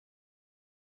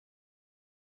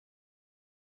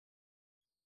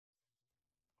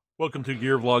Welcome to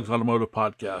Gear Vlogs Automotive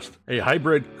Podcast, a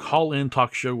hybrid call-in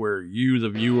talk show where you, the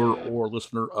viewer or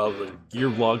listener of the Gear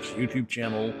Vlogs YouTube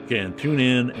channel, can tune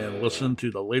in and listen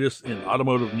to the latest in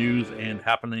automotive news and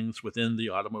happenings within the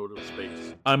automotive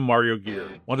space. I'm Mario Gear.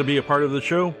 Want to be a part of the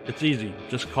show? It's easy.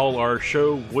 Just call our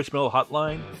show voicemail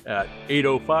hotline at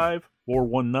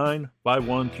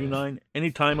 805-419-5129 any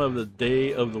time of the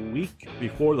day of the week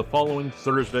before the following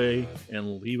Thursday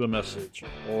and leave a message.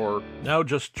 Or now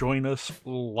just join us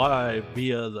live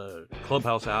via the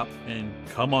Clubhouse app and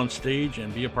come on stage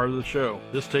and be a part of the show.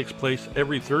 This takes place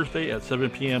every Thursday at 7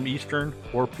 p.m. Eastern,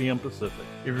 4 p.m. Pacific.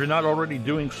 If you're not already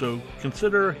doing so,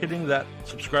 consider hitting that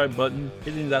subscribe button,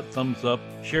 hitting that thumbs up,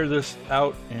 share this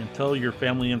out, and tell your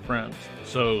family and friends.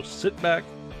 So sit back,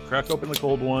 crack open the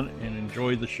cold one, and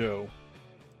enjoy the show.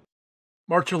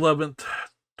 March 11th,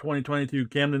 2022,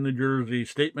 Camden, New Jersey.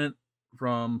 Statement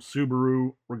from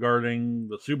Subaru regarding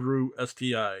the Subaru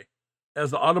STI.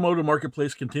 As the automotive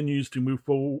marketplace continues to move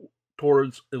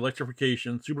towards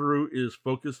electrification, Subaru is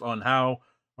focused on how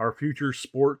our future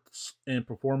sports and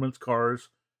performance cars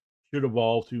should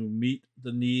evolve to meet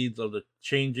the needs of the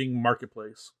changing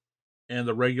marketplace and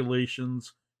the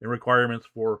regulations and requirements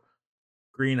for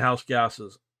greenhouse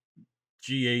gases,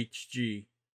 GHG,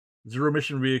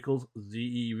 zero-emission vehicles,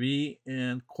 ZEV,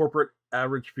 and corporate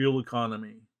average fuel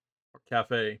economy, or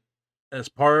CAFE. As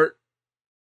part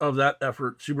of that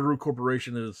effort, Subaru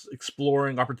Corporation is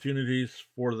exploring opportunities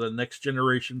for the next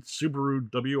generation Subaru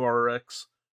WRX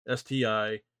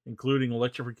STI, including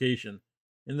electrification.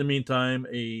 In the meantime,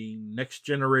 a next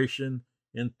generation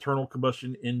internal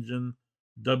combustion engine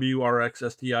WRX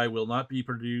STI will not be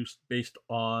produced based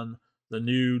on the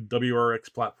new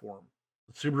WRX platform.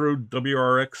 The Subaru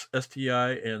WRX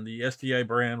STI and the STI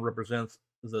brand represents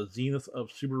the zenith of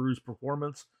Subaru's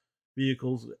performance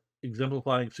vehicles,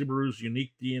 exemplifying Subaru's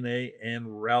unique DNA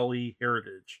and rally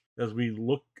heritage. As we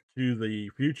look to the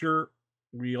future,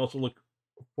 we also look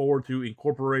forward to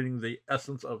incorporating the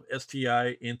essence of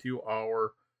STI into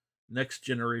our next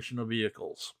generation of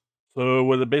vehicles. So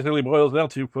what it basically boils down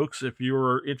to, folks, if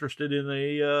you're interested in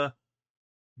a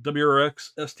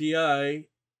WRX STI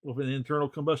with an internal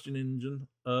combustion engine,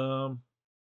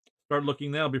 start looking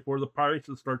now before the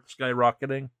prices start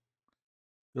skyrocketing.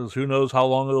 Because who knows how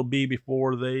long it'll be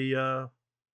before they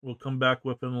will come back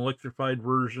with an electrified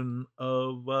version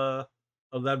of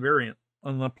that variant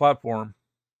on the platform.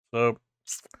 So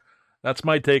that's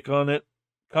my take on it.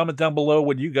 Comment down below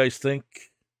what you guys think,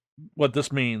 what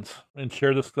this means, and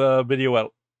share this video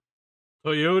out.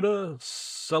 Toyota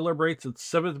celebrates its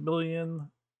 7th million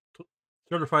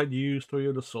certified used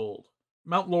Toyota sold.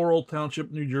 Mount Laurel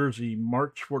Township, New Jersey,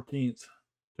 March 14th.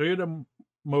 Toyota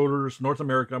Motors North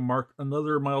America marked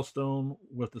another milestone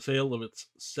with the sale of its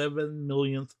 7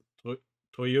 millionth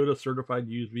Toyota certified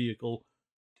used vehicle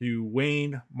to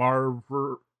Wayne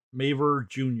Maver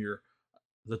Jr.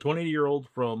 The 20-year-old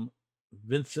from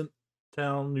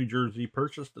Vincenttown, New Jersey,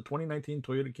 purchased the 2019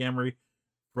 Toyota Camry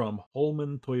from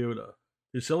Holman Toyota.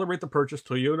 To celebrate the purchase,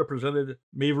 Toyota presented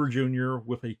Maver Jr.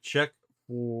 with a check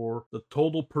for the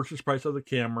total purchase price of the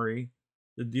Camry.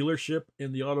 The dealership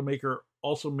and the automaker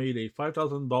also made a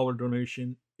 $5,000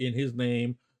 donation in his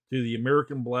name to the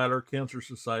American Bladder Cancer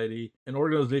Society, an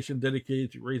organization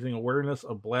dedicated to raising awareness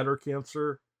of bladder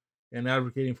cancer and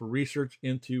advocating for research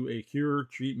into a cure,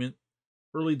 treatment,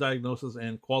 early diagnosis,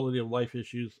 and quality of life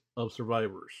issues of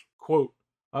survivors. Quote,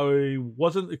 "I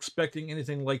wasn't expecting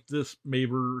anything like this,"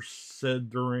 Maver said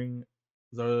during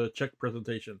the check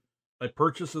presentation. "I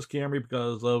purchased this Camry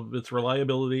because of its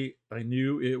reliability. I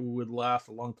knew it would last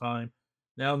a long time.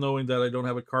 Now knowing that I don't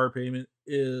have a car payment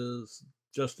is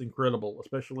just incredible,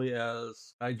 especially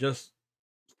as I just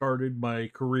started my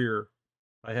career.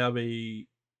 I have a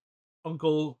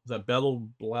uncle that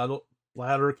battled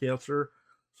bladder cancer,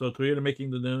 so Toyota making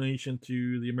the donation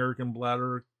to the American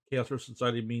Bladder Cancer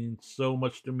Society means so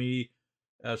much to me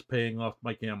as paying off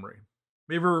my Camry."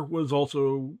 Maver was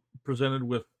also presented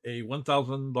with a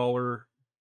 $1,000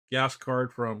 gas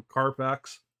card from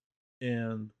Carfax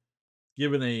and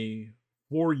given a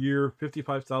 4-year,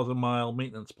 55,000-mile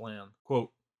maintenance plan.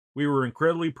 Quote, "We were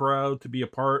incredibly proud to be a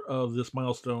part of this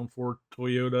milestone for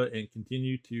Toyota and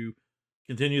continue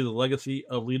the legacy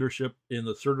of leadership in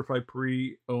the certified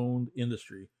pre-owned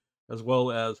industry, as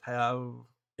well as have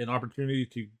an opportunity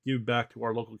to give back to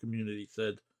our local community,"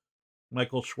 said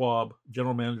Michael Schwab,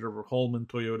 general manager of Holman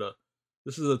Toyota.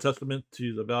 "This is a testament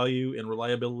to the value and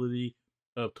reliability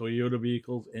of Toyota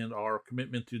vehicles and our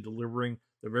commitment to delivering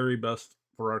the very best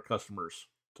for our customers.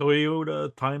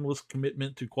 Toyota timeless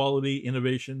commitment to quality,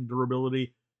 innovation,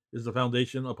 durability is the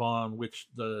foundation upon which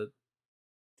the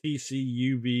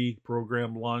TCUV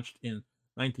program launched in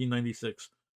 1996.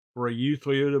 For a used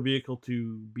Toyota vehicle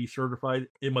to be certified,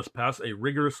 it must pass a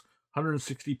rigorous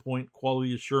 160-point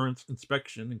quality assurance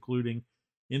inspection, including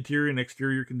interior and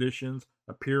exterior conditions,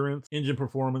 appearance, engine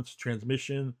performance,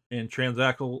 transmission and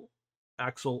transaxle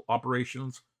axle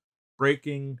operations,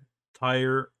 braking,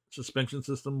 tire, suspension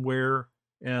system wear,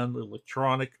 and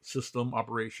electronic system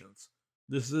operations.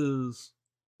 This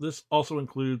also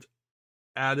includes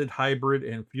added hybrid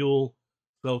and fuel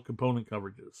cell component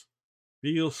coverages.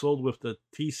 Vehicles sold with the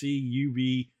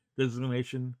TCUV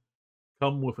designation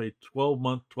come with a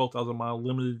 12-month, 12,000-mile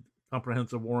limited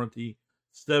comprehensive warranty,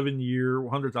 7-year,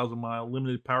 100,000-mile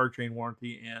limited powertrain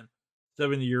warranty, and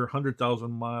 7-year,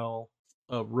 100,000-mile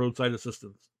of roadside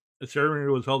assistance. The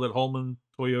ceremony was held at Holman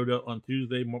Toyota on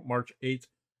Tuesday, March 8th.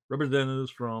 Representatives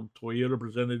from Toyota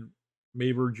presented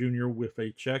Maver Jr. with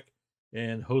a check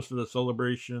and hosted a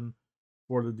celebration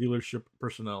for the dealership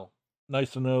personnel.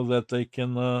 Nice to know that they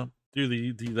can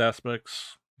do these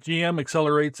aspects. GM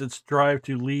accelerates its drive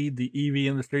to lead the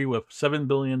EV industry with $7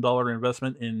 billion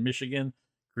investment in Michigan,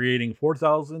 creating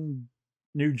 4,000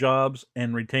 new jobs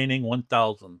and retaining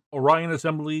 1,000. Orion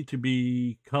Assembly to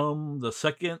become the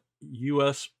second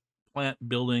U.S. plant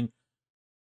building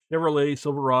Chevrolet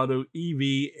Silverado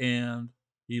EV and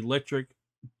electric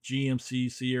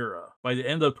GMC Sierra. By the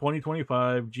end of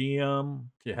 2025, GM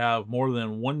to have more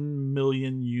than 1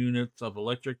 million units of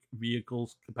electric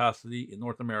vehicles capacity in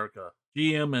North America.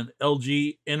 GM and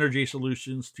LG Energy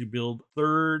Solutions to build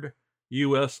third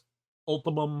U.S.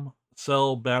 Ultium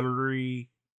cell battery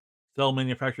cell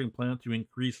manufacturing plant to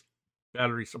increase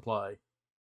battery supply.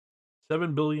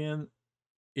 $7 billion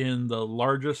in the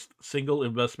largest single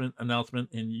investment announcement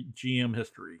in GM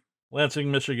history.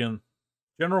 Lansing, Michigan.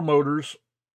 General Motors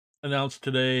announced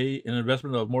today an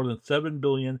investment of more than $7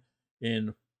 billion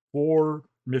in 4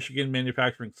 Michigan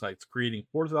manufacturing sites, creating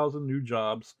 4,000 new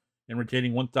jobs and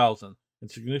retaining 1,000,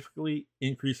 and significantly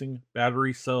increasing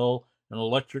battery cell and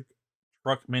electric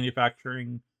truck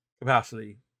manufacturing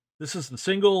capacity. This is the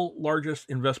single largest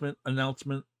investment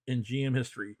announcement in GM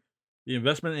history. The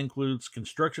investment includes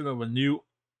construction of a new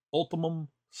Ultium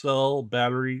cell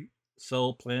battery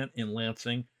cell plant in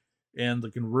Lansing and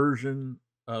the conversion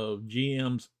of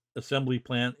GM's assembly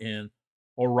plant in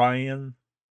Orion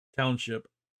Township,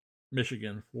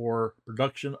 Michigan, for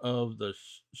production of the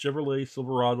Chevrolet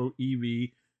Silverado EV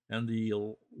and the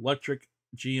electric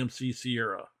GMC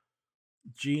Sierra.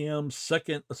 GM's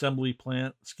second assembly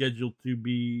plant scheduled to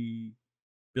be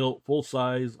built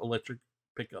full-size electric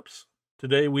pickups.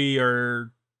 Today we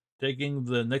are taking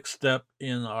the next step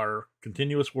in our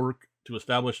continuous work to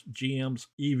establish GM's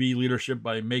EV leadership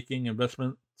by making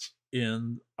investments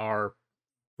in our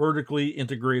vertically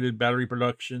integrated battery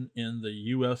production in the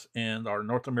U.S. and our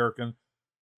North American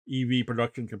EV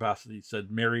production capacity,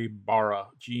 said Mary Barra,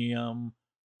 GM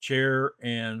Chair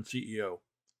and CEO.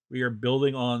 We are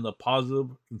building on the positive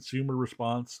consumer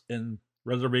response and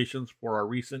reservations for our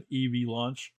recent EV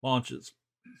launches.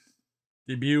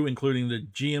 Debut including the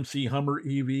GMC Hummer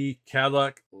EV,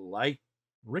 Cadillac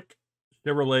Lyriq,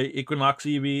 Chevrolet Equinox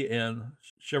EV, and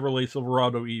Chevrolet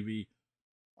Silverado EV.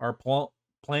 Our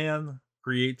plan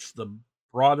creates the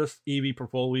broadest EV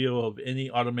portfolio of any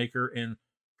automaker and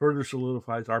further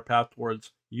solidifies our path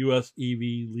towards U.S.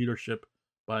 EV leadership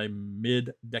by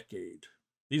mid-decade.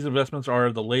 These investments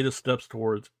are the latest steps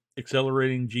towards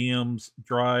accelerating GM's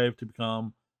drive to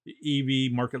become the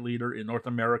EV market leader in North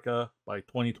America by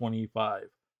 2025.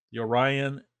 The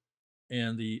Orion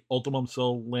and the Ultium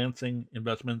Cell Lansing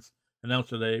investments announced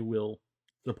today will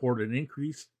support an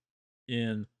increase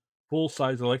in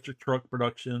full-size electric truck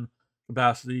production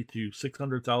capacity to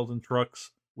 600,000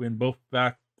 trucks when both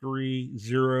Factory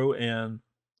Zero and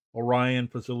Orion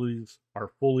facilities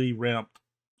are fully ramped.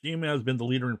 GM has been the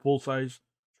leader in full-size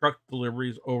truck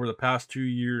deliveries over the past 2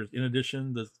 years. In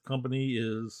addition, the company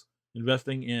is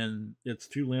investing in its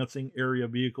 2 Lansing area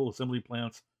vehicle assembly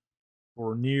plants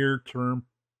for near-term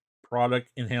product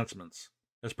enhancements.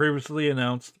 As previously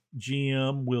announced,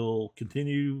 GM will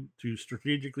continue to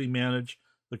strategically manage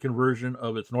the conversion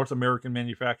of its North American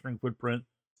manufacturing footprint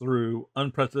through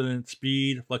unprecedented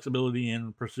speed, flexibility,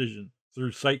 and precision.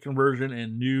 Through site conversion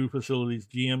and new facilities,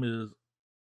 GM is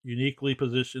uniquely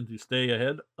positioned to stay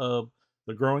ahead of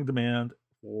the growing demand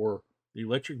for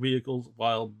electric vehicles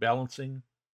while balancing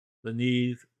the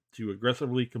need to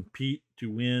aggressively compete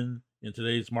to win in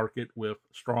today's market with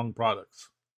strong products.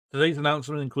 Today's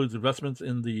announcement includes investments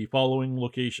in the following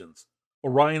locations: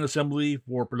 Orion Assembly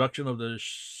for production of the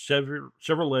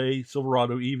Chevrolet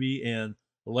Silverado EV and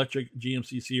electric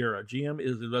GMC Sierra. GM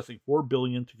is investing $4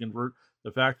 billion to convert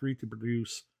the factory to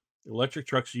produce electric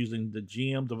trucks using the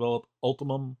GM-developed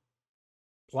Ultium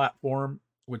platform,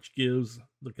 which gives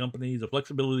the company the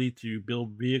flexibility to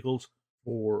build vehicles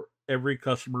for every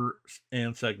customer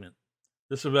and segment.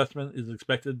 This investment is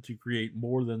expected to create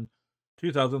more than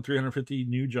 2,350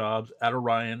 new jobs at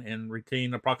Orion and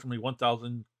retain approximately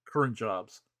 1,000 current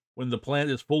jobs. When the plant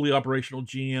is fully operational,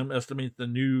 GM estimates the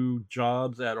new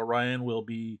jobs at Orion will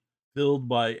be filled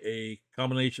by a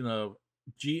combination of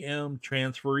GM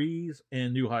transferees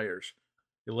and new hires.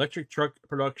 Electric truck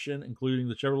production, including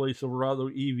the Chevrolet Silverado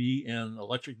EV and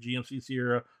electric GMC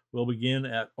Sierra, will begin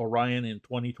at Orion in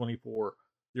 2024.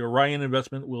 The Orion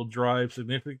investment will drive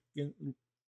significant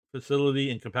facility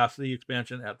and capacity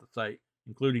expansion at the site,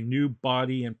 including new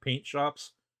body and paint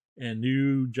shops and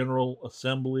new general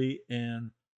assembly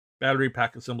and battery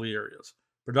pack assembly areas.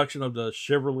 Production of the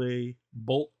Chevrolet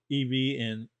Bolt EV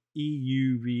and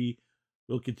EUV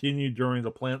will continue during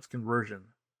the plant's conversion.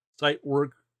 Site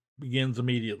work begins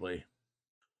immediately.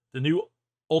 The new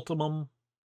Ultium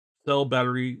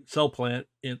cell plant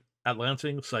at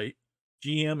Lansing site,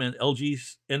 GM and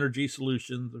LG Energy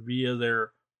Solutions via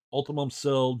their Ultium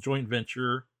Cell joint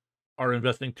venture are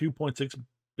investing $2.6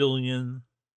 billion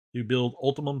to build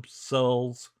Ultium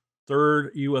Cell's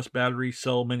third U.S. battery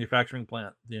cell manufacturing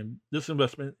plant. This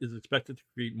investment is expected to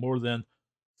create more than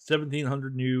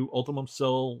 1,700 new Ultium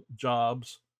Cell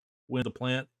jobs when the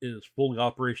plant is fully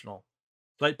operational.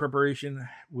 Site preparation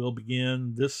will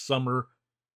begin this summer,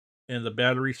 and the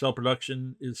battery cell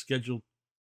production is scheduled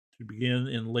to begin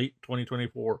in late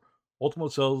 2024.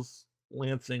 Ultium Cells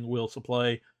Lansing will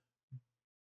supply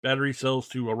battery cells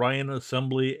to Orion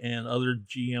Assembly and other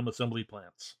GM assembly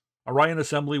plants. Orion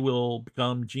Assembly will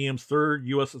become GM's third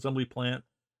U.S. assembly plant,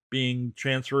 being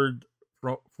transferred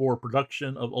for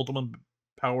production of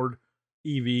Ultium-powered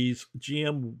EVs.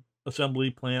 GM assembly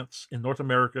plants in North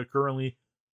America currently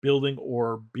building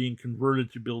or being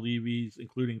converted to build EVs,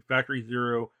 including Factory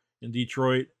Zero in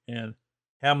Detroit and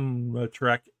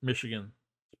Hamtramck, Michigan.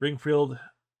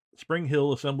 Spring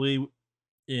Hill Assembly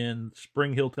in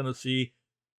Spring Hill, Tennessee,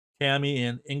 Cami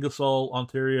in Ingersoll,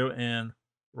 Ontario, and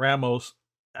Ramos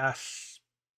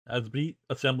Asbeat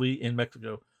Assembly in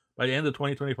Mexico. By the end of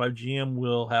 2025, GM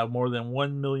will have more than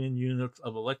 1 million units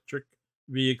of electric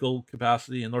vehicle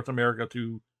capacity in North America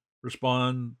to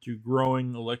respond to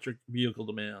growing electric vehicle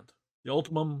demand. The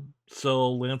Ultium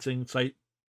Cell Lansing site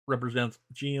represents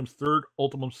GM's third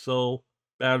Ultium Cell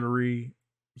battery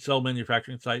cell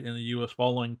manufacturing site in the U.S.,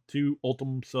 following two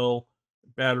Ultium Cell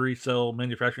battery cell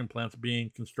manufacturing plants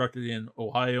being constructed in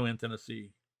Ohio and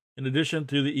Tennessee. In addition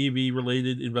to the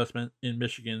EV-related investment in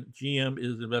Michigan, GM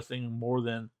is investing more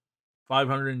than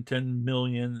 $510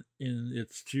 million in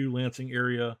its two Lansing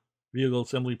area vehicle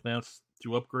assembly plants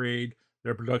to upgrade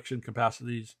their production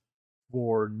capacities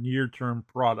for near-term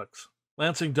products.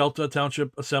 Lansing Delta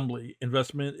Township Assembly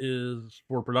investment is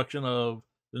for production of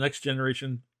the next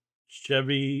generation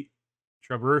Chevy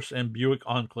Traverse and Buick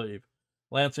Enclave.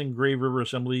 Lansing Grave River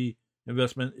Assembly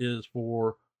investment is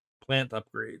for plant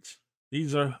upgrades.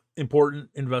 These are important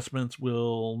investments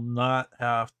will not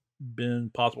have been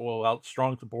possible without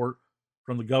strong support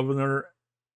from the governor,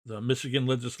 the Michigan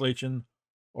legislation,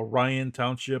 Orion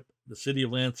Township, the city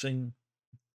of Lansing,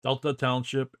 Delta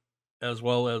Township, as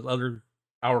well as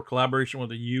our collaboration with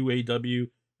the UAW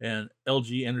and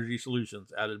LG Energy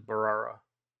Solutions, added Barara.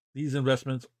 These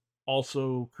investments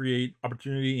also create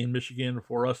opportunity in Michigan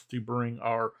for us to bring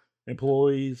our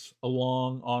employees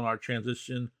along on our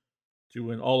transition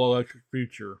to an all-electric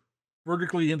future.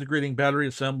 Vertically integrating battery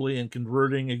assembly and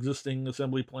converting existing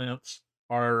assembly plants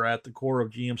are at the core of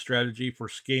GM's strategy for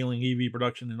scaling EV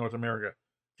production in North America.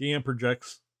 GM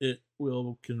projects it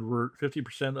will convert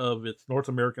 50% of its North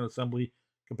American assembly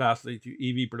capacity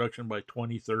to EV production by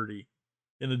 2030.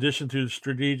 In addition to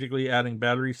strategically adding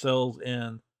battery cells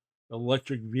and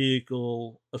electric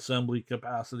vehicle assembly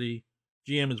capacity,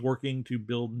 GM is working to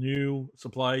build new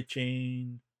supply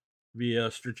chain via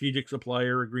strategic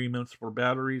supplier agreements for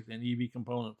batteries and EV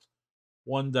components,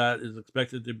 one that is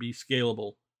expected to be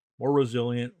scalable, more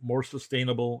resilient, more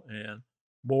sustainable, and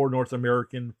more North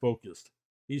American focused.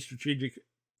 These strategic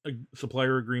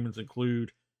supplier agreements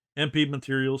include MP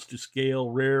Materials to scale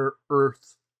rare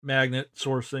earth magnet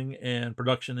sourcing and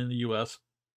production in the U.S.,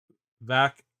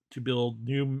 VAC to build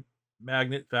new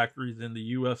magnet factories in the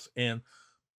U.S. and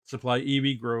supply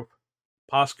EV growth,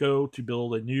 POSCO to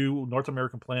build a new North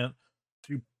American plant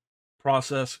to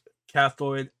process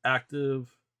cathode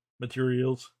active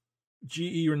materials,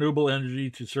 GE Renewable Energy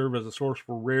to serve as a source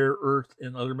for rare earth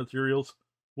and other materials,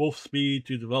 Wolfspeed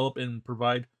to develop and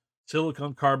provide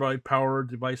silicon carbide power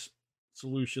device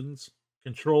solutions,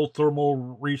 Control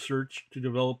Thermal Research to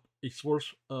develop a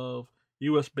source of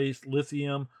US-based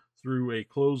lithium through a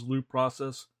closed-loop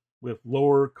process with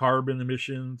lower carbon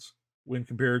emissions when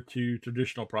compared to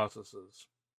traditional processes.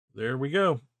 There we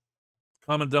go.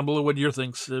 Comment down below what you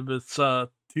think. If it's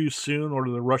too soon, or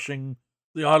the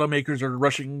automakers are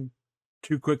rushing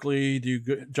too quickly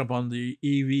to jump on the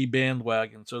EV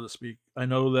bandwagon, so to speak. I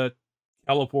know that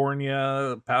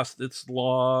California passed its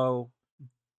law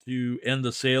to end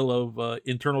the sale of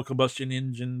internal combustion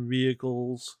engine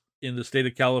vehicles in the state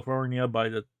of California by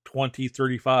the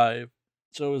 2035.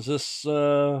 So is this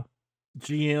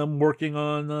GM working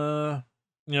on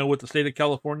with the state of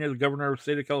California, the governor of the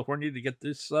state of California, to get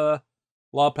this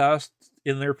law passed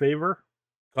in their favor?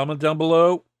 Comment down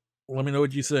below. Let me know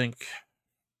what you think.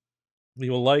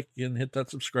 Leave a like and hit that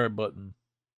subscribe button.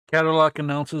 Cadillac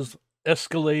announces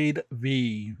Escalade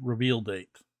V reveal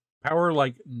date. Power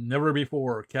like never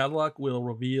before, Cadillac will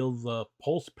reveal the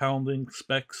pulse-pounding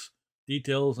specs,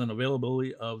 details, and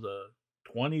availability of the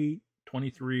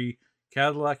 2023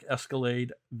 Cadillac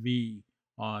Escalade V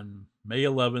on May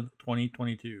 11th,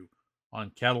 2022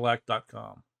 on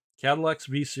Cadillac.com. Cadillac's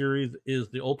V-Series is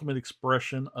the ultimate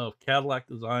expression of Cadillac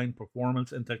design,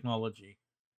 performance, and technology,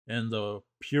 and the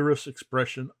purest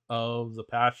expression of the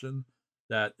passion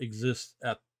that exists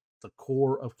at the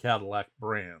core of Cadillac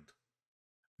brand.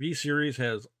 V-Series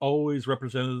has always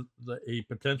represented a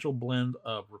potential blend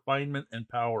of refinement and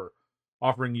power,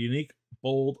 offering unique,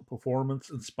 bold,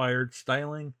 performance-inspired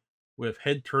styling with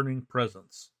head-turning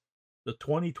presence. The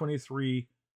 2023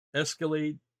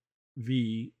 Escalade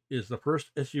V is the first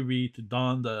SUV to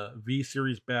don the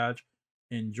V-Series badge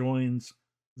and joins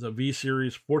the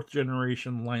V-Series 4th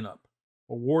generation lineup.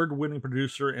 Award-winning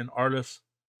producer and artist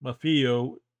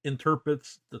Mafio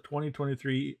interprets the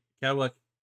 2023 Cadillac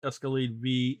Escalade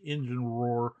V engine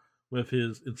roar with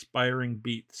his inspiring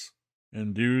beats.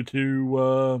 And due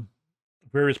to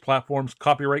various platforms'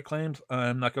 copyright claims,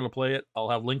 I'm not going to play it. I'll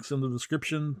have links in the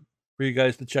description for you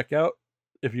guys to check out.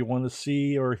 If you want to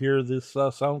see or hear this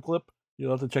sound clip,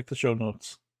 you'll have to check the show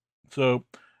notes. So,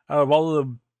 out of all of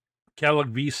the Cadillac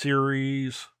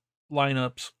V-Series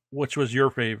lineups, which was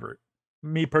your favorite?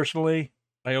 Me personally,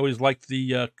 I always liked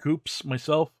the coupes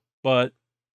myself, but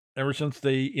ever since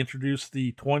they introduced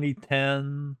the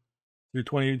 2010 through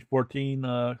 2014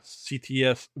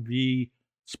 CTS V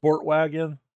Sport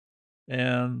Wagon,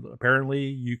 and apparently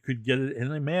you could get it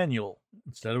in a manual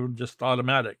instead of just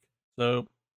automatic. So,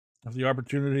 if the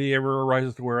opportunity ever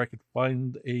arises to where I could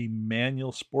find a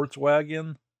manual sports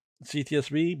wagon,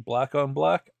 CTS-V, black on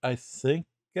black, I think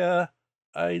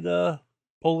I'd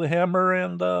pull the hammer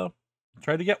and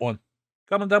try to get one.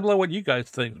 Comment down below what you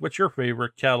guys think. What's your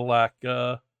favorite Cadillac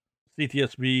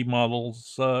CTS-V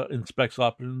models and specs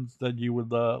options that you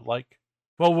would like?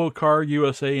 Volvo Car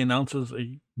USA announces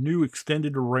a new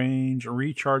extended range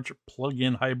recharge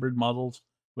plug-in hybrid models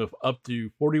with up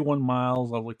to 41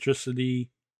 miles of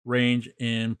electricity range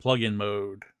in plug-in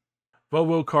mode.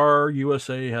 Volvo Car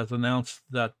USA has announced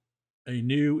that a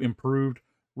new improved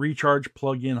recharge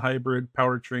plug-in hybrid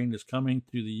powertrain is coming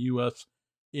to the US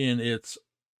in its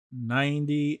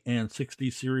 90 and 60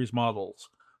 series models,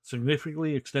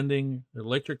 significantly extending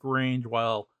electric range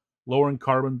while lowering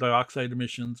carbon dioxide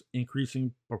emissions,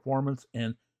 increasing performance,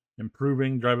 and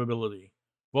improving drivability.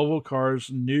 Volvo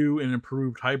Cars' new and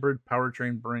improved hybrid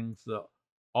powertrain brings the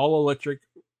all-electric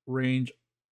range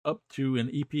up to an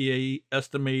EPA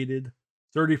estimated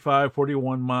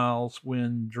 35-41 miles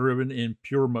when driven in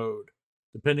pure mode,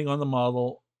 depending on the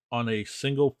model, on a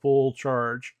single full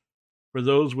charge. For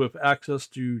those with access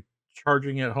to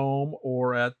charging at home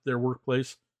or at their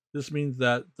workplace, this means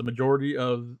that the majority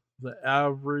of the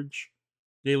average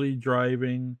daily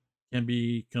driving can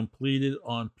be completed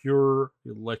on pure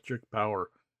electric power.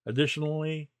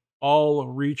 Additionally, all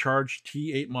Recharge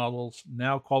T8 models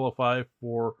now qualify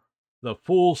for the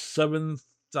full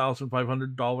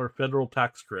 $7,500 federal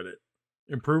tax credit.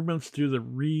 Improvements to the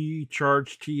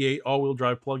Recharge T8 all-wheel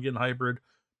drive plug-in hybrid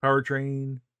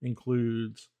powertrain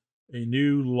includes a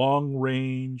new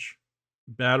long-range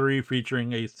battery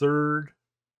featuring a third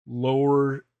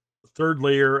layer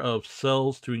of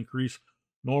cells to increase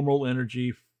normal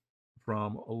energy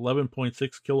from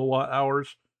 11.6 kilowatt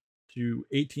hours to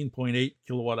 18.8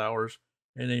 kilowatt hours,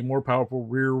 and a more powerful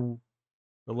rear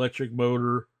electric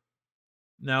motor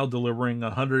now delivering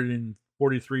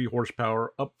 143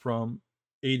 horsepower, up from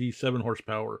 87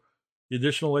 horsepower. The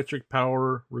additional electric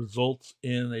power results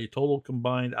in a total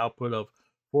combined output of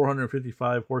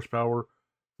 455 horsepower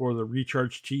for the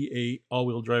Recharge T8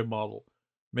 all-wheel drive model,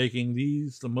 making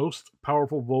these the most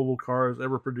powerful Volvo cars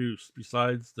ever produced.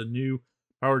 Besides the new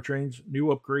powertrains, new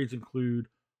upgrades include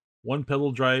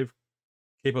one-pedal drive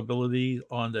capability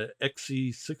on the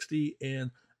XC60 and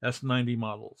S90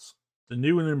 models. The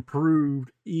new and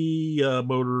improved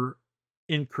e-motor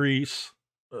increase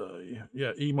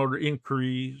e-motor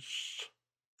increase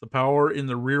the power in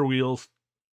the rear wheels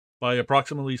by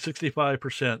approximately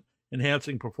 65%,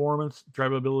 enhancing performance,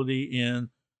 drivability in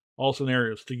all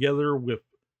scenarios. Together with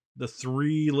the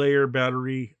 3-layer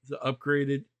battery, the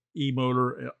upgraded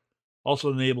e-motor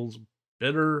also enables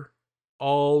better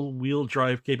all-wheel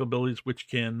drive capabilities, which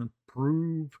can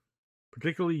prove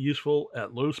particularly useful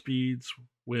at low speeds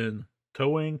when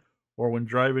towing or when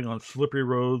driving on slippery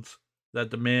roads that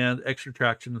demand extra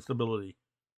traction and stability.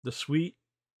 The suite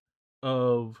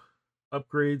of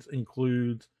upgrades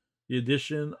includes the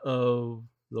addition of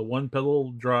the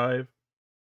one-pedal drive,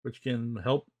 which can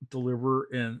help deliver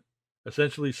an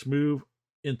essentially smooth,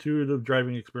 intuitive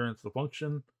driving experience. The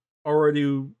function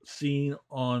already seen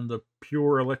on the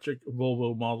pure electric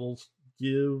Volvo models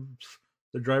gives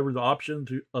the driver the option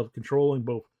of controlling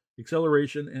both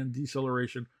acceleration and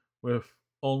deceleration with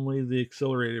only the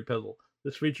accelerated pedal.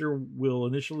 This feature will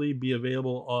initially be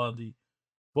available on the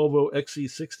Volvo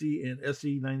XC60 and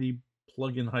SE90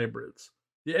 plug-in hybrids.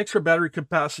 The extra battery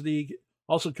capacity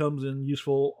also comes in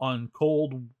useful on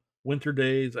cold winter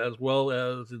days as well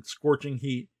as in scorching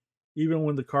heat. Even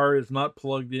when the car is not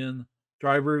plugged in,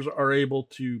 drivers are able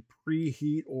to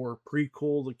preheat or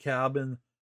pre-cool the cabin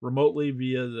remotely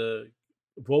via the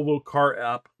Volvo Car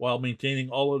app while maintaining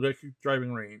all electric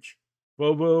driving range.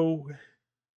 Volvo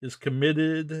is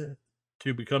committed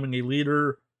to becoming a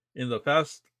leader in the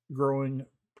fast-growing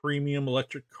premium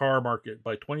electric car market.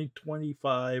 By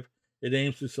 2025, it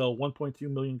aims to sell 1.2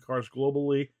 million cars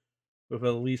globally, with at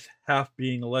least half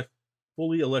being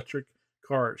fully electric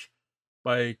cars.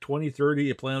 By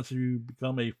 2030, it plans to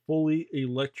become a fully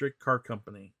electric car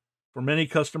company. For many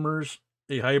customers,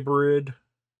 a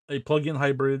plug-in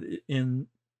hybrid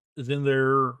is in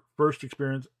their first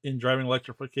experience in driving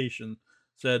electrification,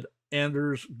 said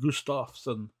Anders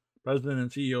Gustafsson, president and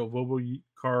CEO of Volvo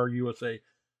Car USA.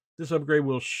 This upgrade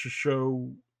will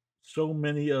show so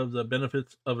many of the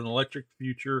benefits of an electric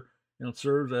future and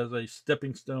serves as a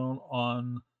stepping stone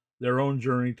on their own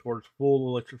journey towards full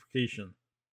electrification.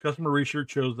 Customer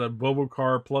research shows that Volvo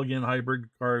Car plug-in hybrid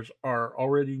cars are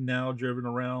already now driven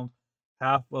around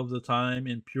half of the time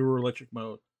in pure electric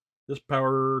mode. This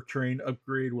powertrain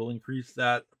upgrade will increase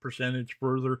that percentage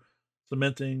further,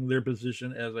 cementing their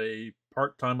position as a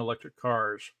part-time electric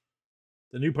cars.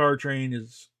 The new powertrain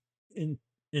is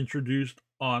introduced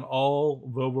on all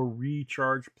Volvo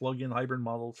Recharge plug-in hybrid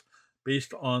models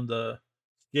based on the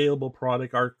scalable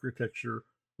product architecture,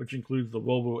 which includes the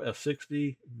Volvo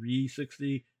S60,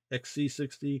 V60,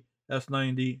 XC60,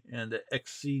 S90, and the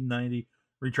XC90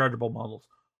 rechargeable models.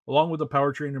 Along with the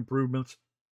powertrain improvements,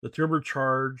 the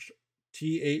turbocharged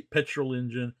T8 petrol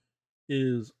engine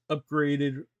is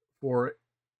upgraded for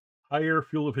higher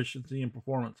fuel efficiency and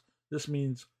performance. This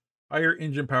means higher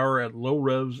engine power at low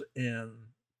revs and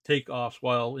takeoffs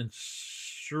while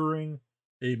ensuring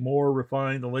a more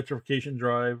refined electrification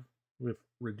drive with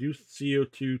reduced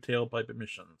CO2 tailpipe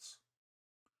emissions.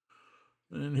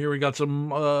 And here we got some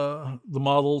the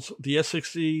models. The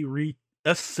S60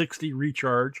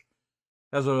 Recharge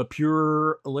has a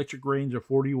pure electric range of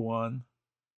 41,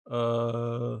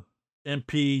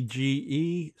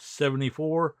 MPGe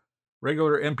 74,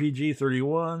 regular MPG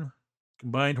 31,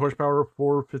 combined horsepower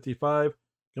 455,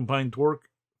 combined torque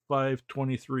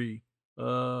 523.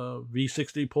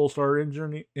 V60 Polestar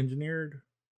engineered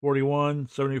 41,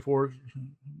 74.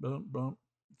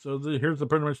 So here's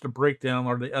pretty much the breakdown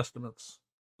or the estimates.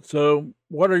 So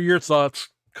what are your thoughts?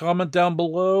 Comment down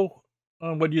below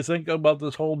on what you think about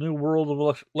this whole new world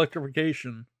of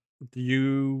electrification. Do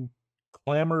you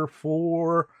clamor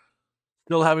for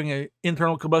still having an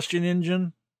internal combustion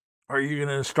engine? Are you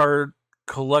going to start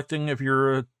collecting, if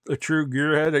you're a true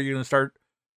gearhead, are you going to start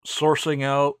sourcing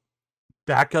out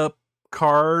backup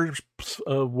cars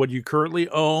of what you currently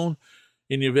own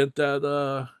in the event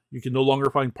that you can no longer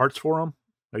find parts for them?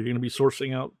 Are you going to be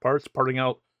sourcing out parts, parting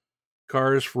out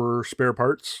cars for spare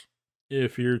parts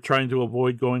if you're trying to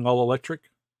avoid going all electric?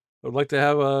 I'd like to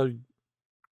have a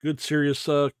good, serious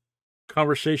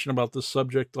conversation about this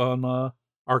subject on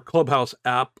our Clubhouse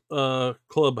app,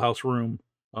 Clubhouse room.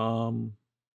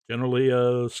 Generally,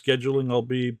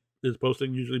 scheduling is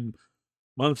posting usually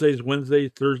Mondays,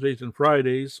 Wednesdays, Thursdays, and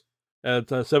Fridays at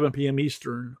 7 p.m.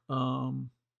 Eastern.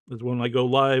 Is when I go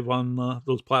live on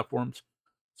those platforms.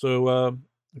 So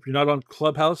if you're not on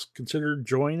Clubhouse, consider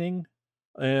joining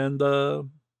and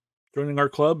joining our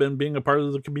club and being a part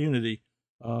of the community.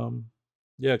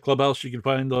 Clubhouse you can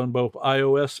find on both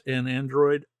iOS and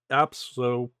Android apps.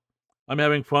 So I'm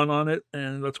having fun on it,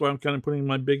 and that's why I'm kind of putting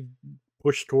my big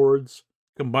push towards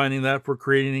combining that for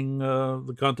creating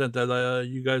the content that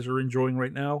you guys are enjoying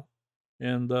right now.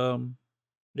 And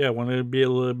yeah, I want to be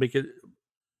able to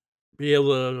be able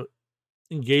to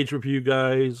engage with you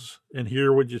guys and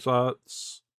hear what your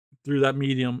thoughts through that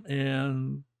medium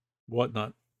and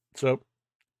whatnot. So,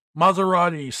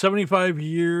 Maserati, 75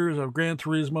 years of Gran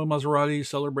Turismo. Maserati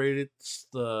celebrates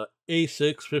the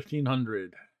A6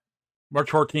 1500.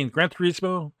 March 14th, Gran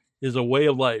Turismo is a way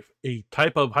of life, a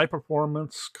type of high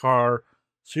performance car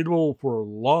suitable for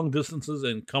long distances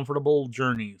and comfortable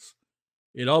journeys.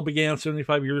 It all began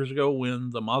 75 years ago when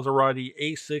the Maserati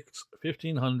A6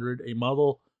 1500, a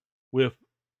model with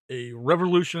a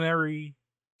revolutionary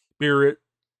spirit,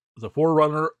 the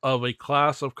forerunner of a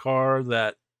class of car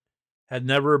that had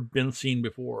never been seen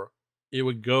before. It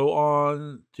would go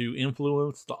on to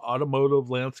influence the automotive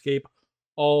landscape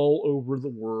all over the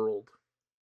world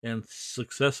and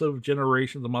successive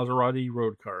generations of Maserati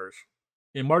road cars.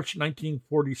 In March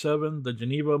 1947, the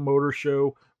Geneva Motor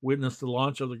Show witnessed the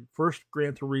launch of the first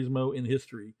Gran Turismo in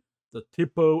history, the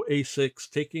Tipo A6,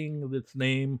 taking its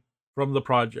name from the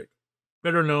project.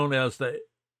 Better known as the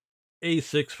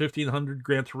A6 1500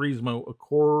 Gran Turismo,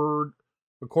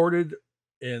 accorded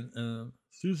an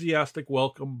enthusiastic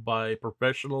welcome by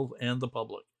professionals and the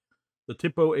public. The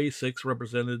Tipo A6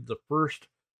 represented the first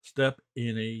step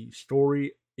in a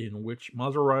story in which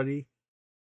Maserati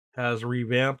has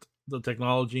revamped the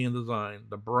technology and design.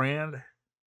 The brand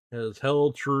has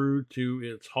held true to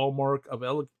its hallmark of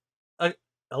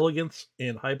elegance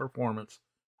and high performance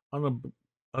on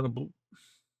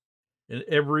in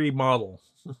every model,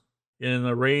 in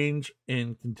a range,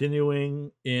 and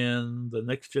continuing in the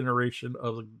next generation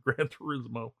of the Gran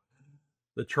Turismo.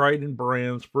 The Triton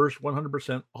brand's first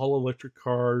 100% all electric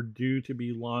car due to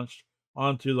be launched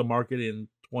onto the market in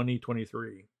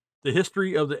 2023. The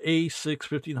history of the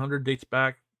A6 1500 dates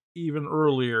back even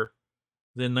earlier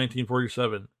than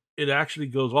 1947. It actually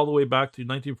goes all the way back to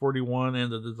 1941 and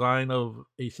the design of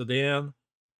a sedan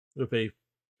with a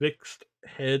fixed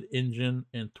head engine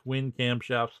and twin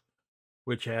camshafts,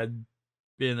 which had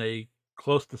been a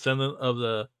close descendant of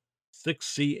the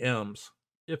 6CMs.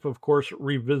 If, of course,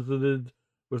 revisited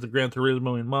with the Gran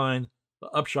Turismo in mind, the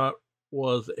upshot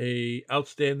was a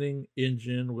outstanding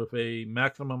engine with a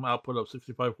maximum output of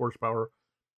 65 horsepower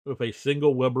with a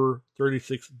single Weber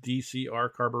 36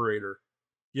 DCR carburetor,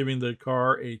 giving the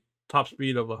car a top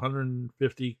speed of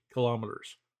 150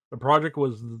 kilometers. The project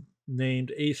was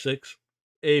named A6,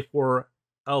 A for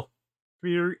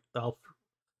Alfrea,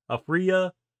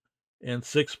 and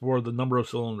 6 for the number of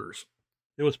cylinders.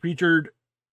 It was featured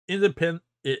independent.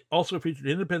 It also featured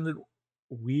independent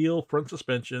wheel front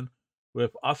suspension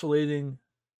with oscillating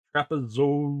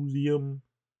trapezoidum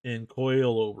and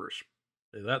coilovers.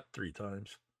 Say that 3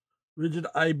 times. Rigid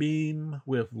I-beam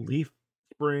with leaf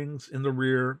springs in the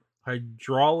rear,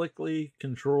 hydraulically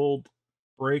controlled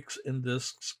brakes and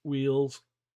disc wheels,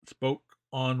 spoke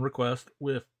on request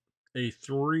with a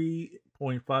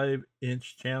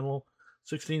 3.5-inch channel,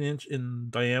 16-inch in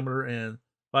diameter, and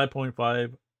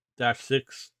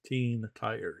 5.5-16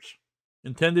 tires.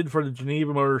 Intended for the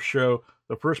Geneva Motor Show,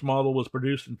 the first model was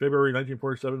produced in February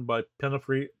 1947 by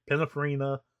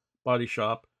Pininfarina Body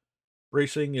Shop,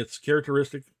 bracing its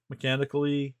characteristic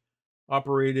mechanically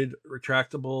operated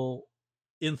retractable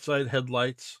inside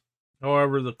headlights.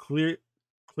 However, the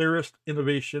clearest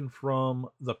innovation from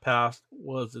the past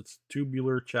was its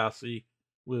tubular chassis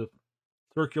with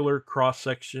circular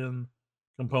cross-section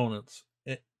components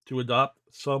to adopt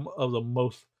some of the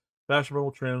most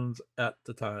fashionable trends at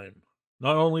the time.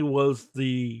 Not only was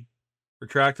the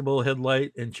retractable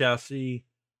headlight and chassis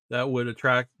that would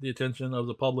attract the attention of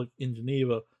the public in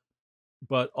Geneva,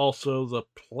 but also the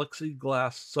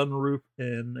plexiglass sunroof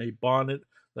and a bonnet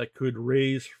that could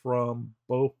raise from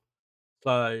both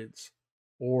sides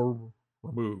or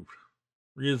removed.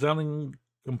 Redesigning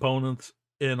components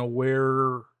and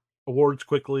awards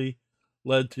quickly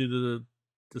led to the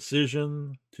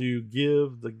decision to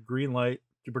give the green light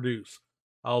to produce,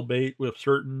 albeit with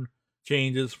certain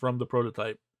changes from the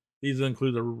prototype. These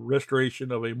include the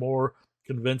restoration of a more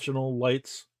conventional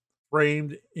lights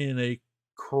framed in a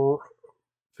chrome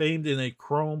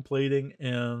plating,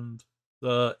 and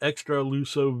the Extra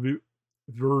Lusso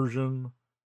version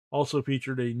also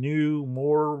featured a new,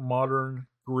 more modern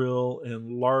grille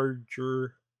and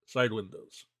larger side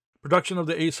windows. Production of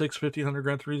the A6 1500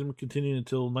 Gran Turismo continued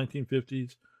until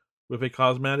 1950s, with a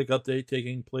cosmetic update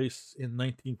taking place in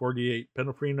 1948.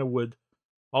 Pininfarina would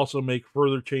also make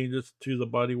further changes to the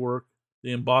bodywork.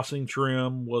 The embossing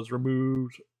trim was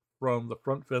removed from the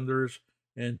front fenders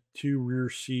and 2 rear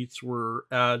seats were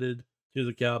added to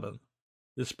the cabin.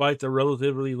 Despite the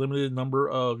relatively limited number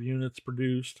of units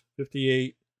produced,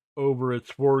 58 over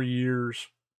its 4 years,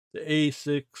 the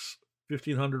A6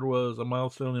 1500 was a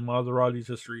milestone in Maserati's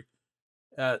history.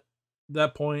 At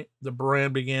that point, the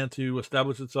brand began to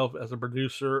establish itself as a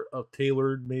producer of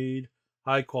tailor-made,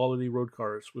 high-quality road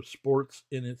cars with sports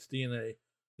in its DNA.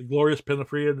 The glorious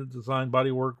Pininfarina design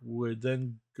bodywork would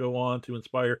then go on to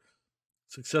inspire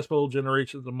successful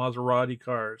generations of Maserati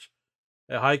cars,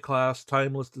 a high-class,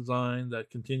 timeless design that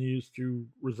continues to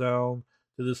resound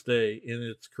to this day in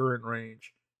its current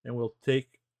range and will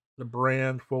take the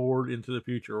brand forward into the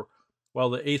future. While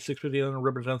the A650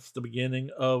 represents the beginning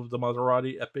of the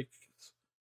Maserati epics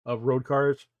of road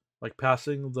cars, like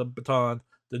passing the baton,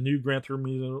 the new Gran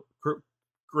Turismo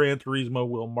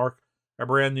will mark a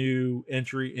brand new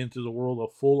entry into the world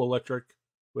of full electric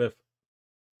with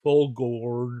full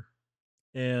gore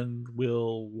and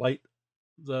will light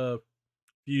the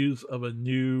fuse of a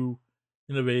new,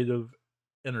 innovative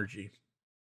energy.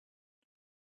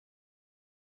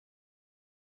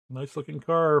 Nice looking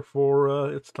car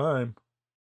for its time.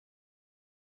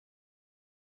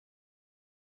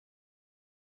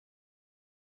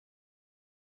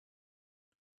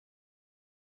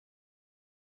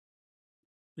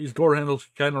 These door handles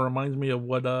kind of reminds me of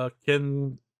what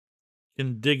Ken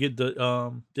Diggett,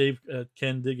 Dave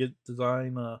Ken Diggett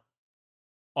Design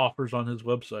offers on his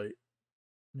website.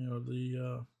 You know,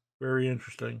 the very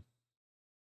interesting.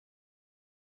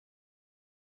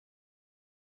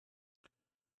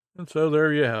 And so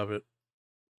there you have it.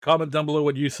 Comment down below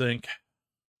what you think.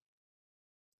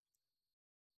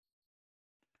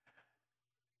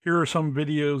 Here are some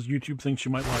videos YouTube thinks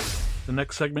you might like. The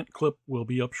next segment clip will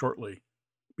be up shortly.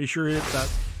 Be sure to hit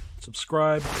that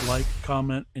subscribe, like,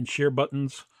 comment, and share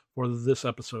buttons for this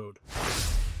episode.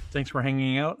 Thanks for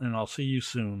hanging out, and I'll see you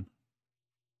soon.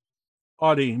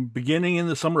 Audi. Beginning in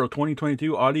the summer of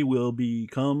 2022, Audi will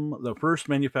become the first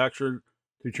manufacturer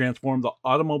to transform the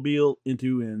automobile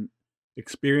into an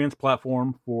experience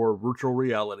platform for virtual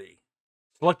reality.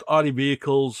 Select Audi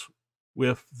vehicles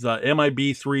with the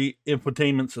MIB3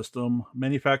 infotainment system,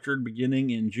 manufactured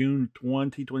beginning in June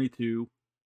 2022,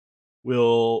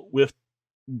 will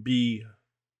be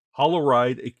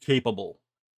HoloRide capable.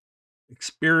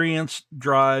 Experience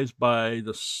drives by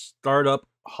the startup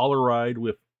HoloRide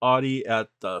with Audi at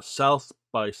the South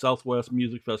by Southwest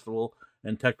Music Festival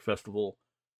and Tech Festival.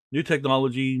 New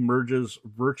technology merges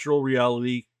virtual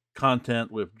reality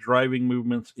content with driving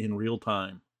movements in real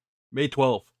time. May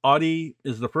 12th, Audi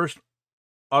is the first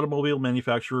automobile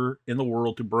manufacturer in the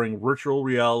world to bring virtual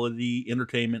reality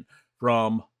entertainment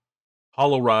from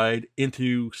HoloRide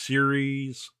into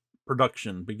series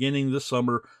production. Beginning this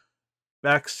summer,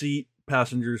 backseat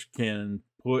passengers can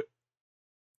put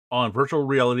on virtual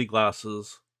reality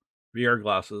glasses, VR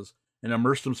glasses, and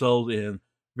immerse themselves in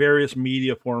various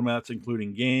media formats,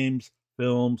 including games,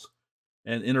 films,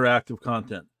 and interactive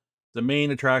content. The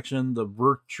main attraction, the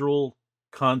virtual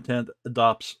content,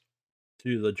 adapts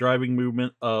to the driving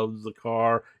movement of the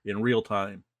car in real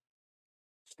time,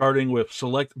 starting with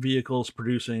select vehicles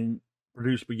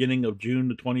produced beginning of June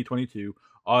 2022.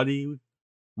 Audi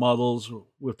models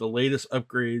with the latest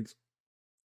upgrades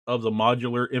of the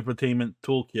modular infotainment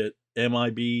toolkit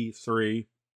MIB3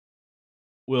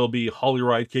 will be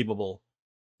HoloRide capable.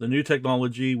 The new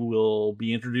technology will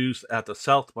be introduced at the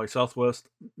South by Southwest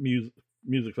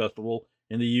Music Festival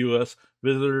in the U.S.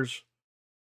 Visitors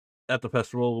at the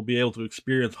festival will be able to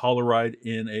experience HoloRide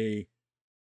in a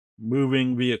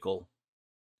moving vehicle.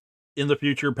 In the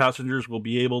future, passengers will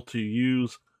be able to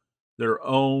use their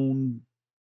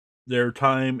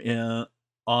time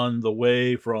on the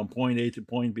way from point A to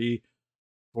point B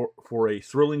for a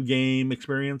thrilling game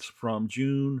experience. From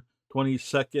June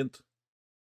 22nd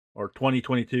or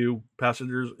 2022,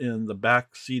 passengers in the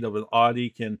back seat of an Audi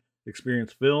can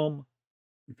experience film,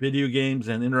 video games,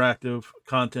 and interactive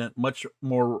content much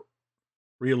more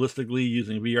realistically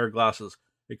using VR glasses.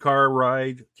 A car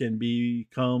ride can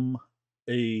become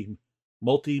a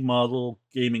multi-modal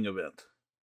gaming event.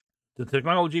 The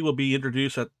technology will be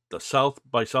introduced at the South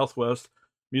by Southwest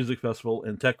Music Festival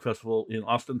and Tech Festival in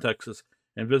Austin, Texas,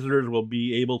 and visitors will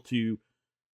be able to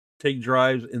take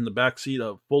drives in the backseat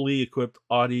of fully equipped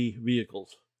Audi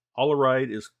vehicles.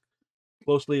 HoloRide is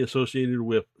closely associated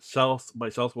with South by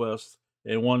Southwest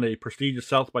and won a prestigious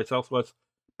South by Southwest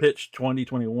Pitch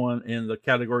 2021 in the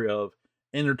category of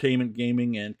entertainment,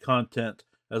 gaming, and content,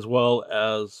 as well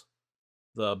as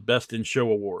the Best in Show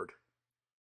award.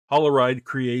 HoloRide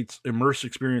creates immersive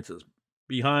experiences.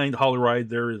 Behind HoloRide,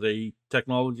 there is a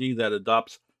technology that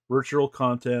adopts virtual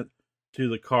content to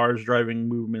the car's driving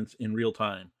movements in real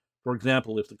time. For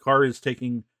example, if the car is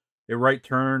taking a right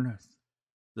turn,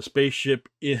 The spaceship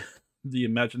in the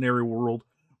imaginary world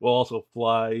will also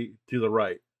fly to the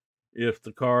right. If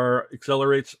the car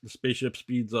accelerates, the spaceship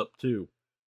speeds up too.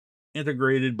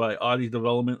 Integrated by Audi's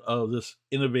development of this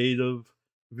innovative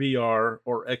VR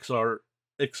or XR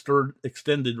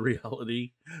extended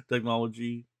reality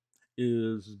technology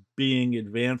is being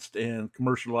advanced and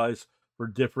commercialized for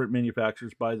different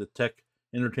manufacturers by the tech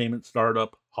entertainment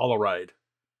startup Holoride.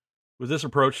 With this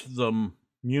approach, the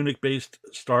Munich based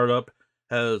startup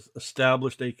has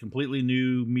established a completely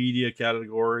new media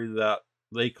category that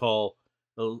they call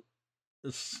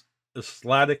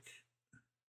elastic,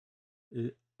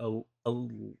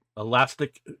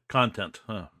 elastic content.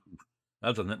 Huh.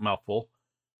 That's a mouthful.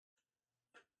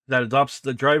 That adopts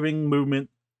the driving movement,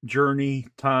 journey,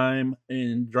 time,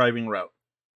 and driving route.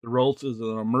 The result is an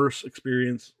immersive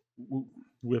experience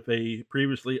with a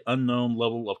previously unknown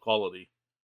level of quality.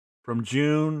 From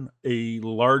June, a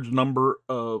large number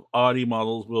of Audi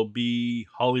models will be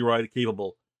Holoride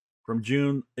capable. From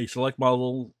June, a select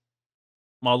models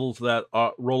that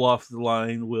roll off the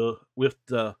line will with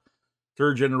the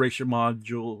third generation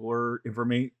modular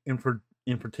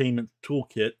infotainment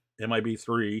toolkit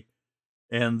 (MIB3)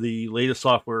 and the latest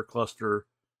software cluster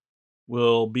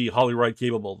will be Holoride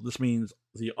capable. This means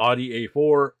the Audi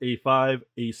A4, A5,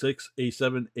 A6,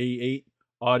 A7, A8,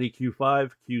 Audi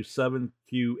Q5, Q7,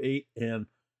 Q8, and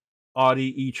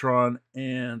Audi e-tron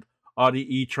and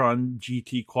Audi e-tron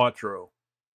GT Quattro.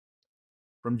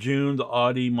 From June, the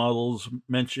Audi models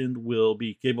mentioned will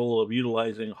be capable of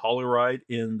utilizing Holoride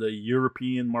in the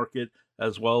European market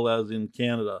as well as in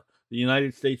Canada. The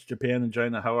United States, Japan, and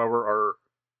China, however, are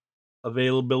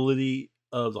availability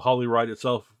of the Holoride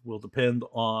itself will depend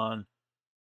on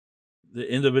the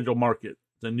individual market.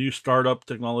 The new startup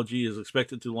technology is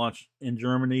expected to launch in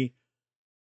Germany,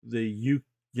 the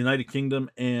United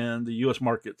Kingdom, and the U.S.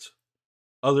 markets.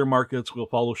 Other markets will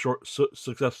follow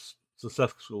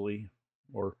successfully,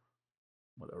 or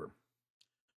whatever.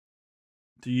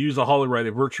 To use a Holoride,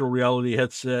 a virtual reality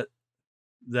headset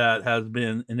that has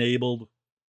been enabled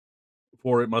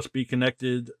for it must be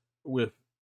connected with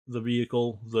the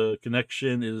vehicle. The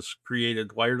connection is created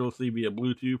wirelessly via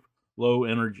Bluetooth low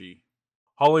energy.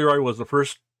 Holoride was the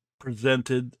first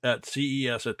presented at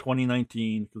CES at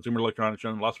 2019 Consumer Electronics Show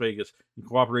in Las Vegas in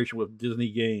cooperation with Disney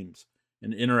Games,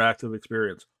 an interactive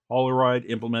experience. Holoride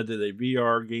implemented a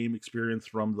VR game experience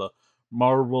from the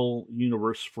Marvel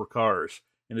Universe for cars.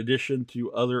 In addition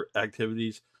to other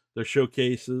activities, the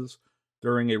showcases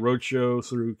during a roadshow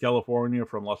through California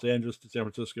from Los Angeles to San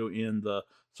Francisco in the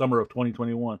summer of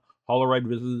 2021. Holoride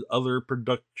visited other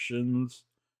productions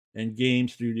and game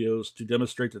studios to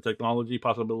demonstrate the technology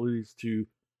possibilities to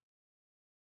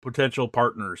potential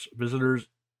partners. Visitors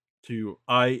to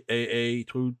IAA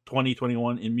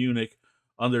 2021 in Munich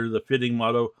under the fitting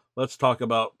motto, "Let's talk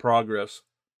about progress,"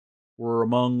 were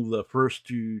among the first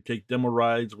to take demo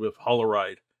rides with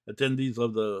Holoride. Attendees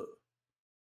of the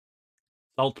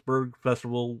Salzburg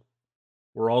Festival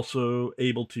were also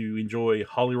able to enjoy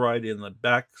Holoride in the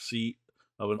back seat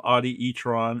of an Audi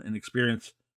e-tron and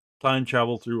experience time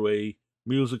travel through a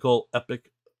musical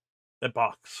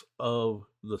epochs of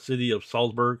the city of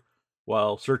Salzburg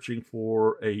while searching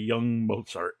for a young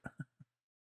Mozart.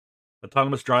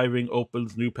 Autonomous driving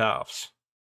opens new paths.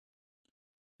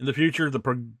 In the future, the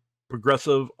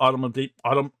progressive automation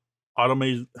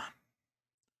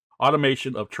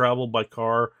of travel by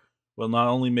car will not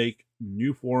only make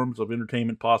new forms of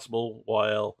entertainment possible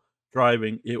while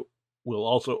driving, it will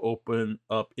also open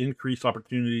up increased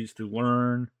opportunities to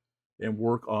learn and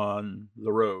work on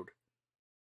the road.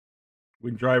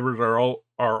 When drivers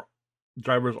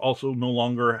drivers also no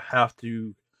longer have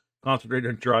to concentrate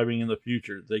on driving in the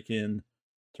future. They can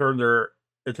turn their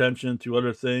attention to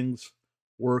other things,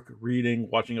 work, reading,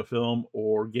 watching a film,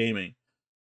 or gaming.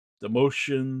 The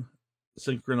motion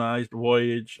synchronized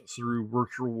voyage through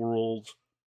virtual worlds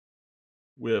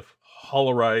with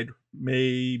Holoride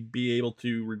may be able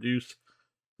to reduce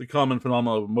the common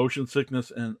phenomenon of motion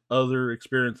sickness and other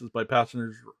experiences by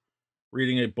passengers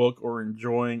reading a book or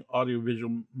enjoying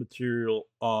audiovisual material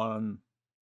on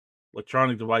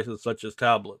electronic devices such as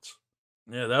tablets.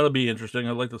 Yeah, that'll be interesting.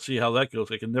 I'd like to see how that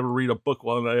goes. I can never read a book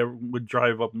while I ever would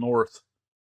drive up north.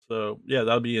 So, yeah,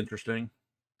 that'll be interesting.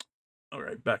 All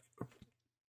right, back.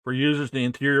 For users, the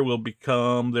interior will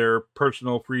become their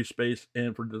personal free space,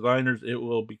 and for designers, it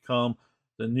will become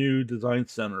the new design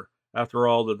center. After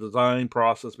all, the design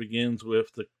process begins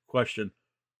with the question,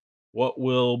 what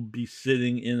will be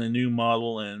sitting in a new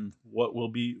model, and what will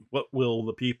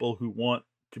the people who want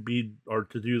to be or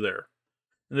to do there?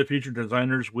 In the future,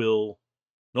 designers will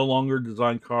no longer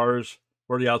design cars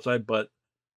for the outside, but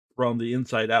from the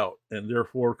inside out, and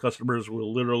therefore customers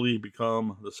will literally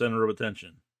become the center of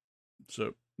attention.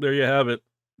 So there you have it.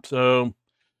 So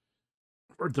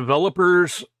for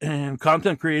developers and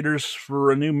content creators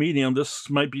for a new medium, this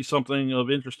might be something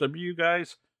of interest to you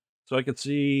guys. So I could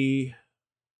see,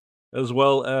 as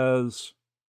well as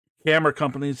camera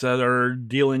companies that are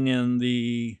dealing in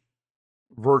the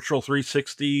virtual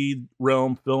 360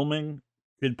 realm filming,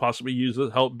 could possibly use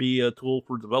it, help be a tool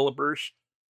for developers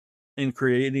in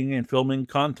creating and filming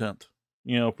content,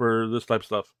 for this type of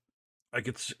stuff. I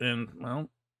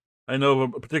know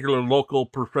of a particular local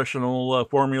professional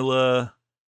Formula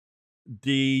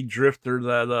D drifter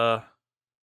that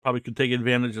probably could take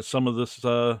advantage of some of this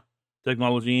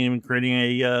technology and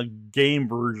creating a game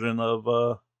version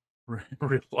of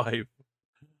real life.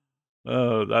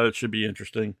 That should be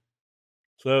interesting.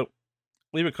 So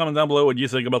leave a comment down below what you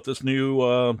think about this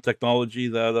new technology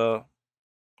that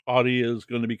Audi is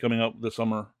going to be coming up this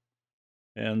summer.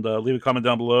 And leave a comment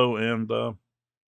down below, and